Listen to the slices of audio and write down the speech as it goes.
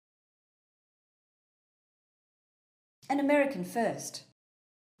an American first.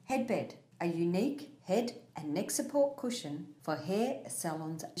 HeadBed, a unique head and neck support cushion for hair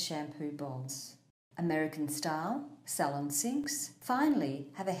salons shampoo bowls. American style salon sinks finally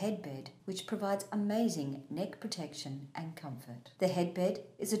have a headbed which provides amazing neck protection and comfort. The headbed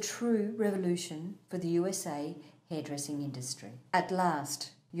is a true revolution for the USA hairdressing industry. At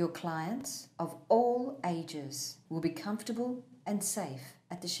last, your clients of all ages will be comfortable and safe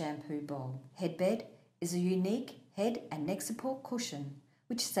at the shampoo bowl. HeadBed is a unique head and neck support cushion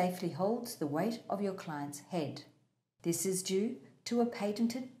which safely holds the weight of your client's head. This is due to a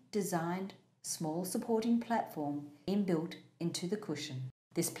patented, designed, small supporting platform inbuilt into the cushion.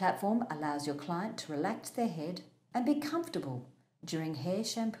 This platform allows your client to relax their head and be comfortable during hair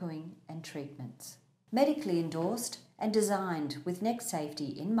shampooing and treatments. Medically endorsed and designed with neck safety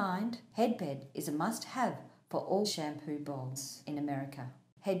in mind, HeadBed is a must-have for all shampoo bowls in America.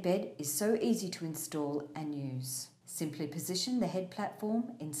 HeadBed is so easy to install and use. Simply position the head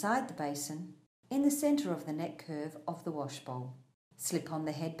platform inside the basin in the center of the neck curve of the wash bowl. Slip on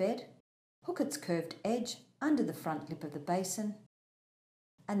the headbed, hook its curved edge under the front lip of the basin,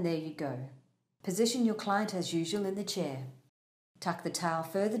 and there you go. Position your client as usual in the chair. Tuck the towel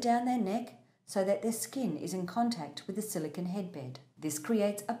further down their neck so that their skin is in contact with the silicone headbed. This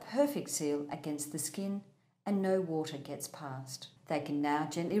creates a perfect seal against the skin and no water gets past. They can now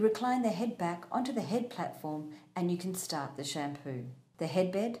gently recline their head back onto the head platform and you can start the shampoo. The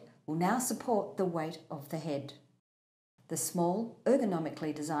headbed will now support the weight of the head. The small,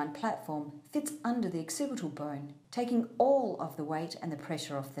 ergonomically designed platform fits under the occipital bone, taking all of the weight and the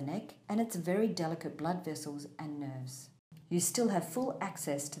pressure off the neck and its very delicate blood vessels and nerves. You still have full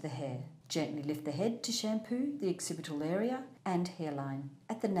access to the hair. Gently lift the head to shampoo the occipital area and hairline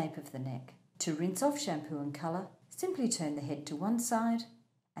at the nape of the neck. To rinse off shampoo and colour, simply turn the head to one side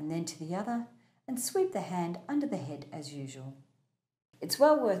and then to the other and sweep the hand under the head as usual. It's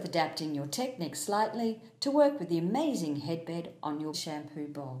well worth adapting your technique slightly to work with the amazing headbed on your shampoo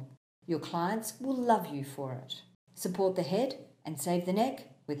bowl. Your clients will love you for it. Support the head and save the neck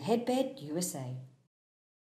with HeadBed USA.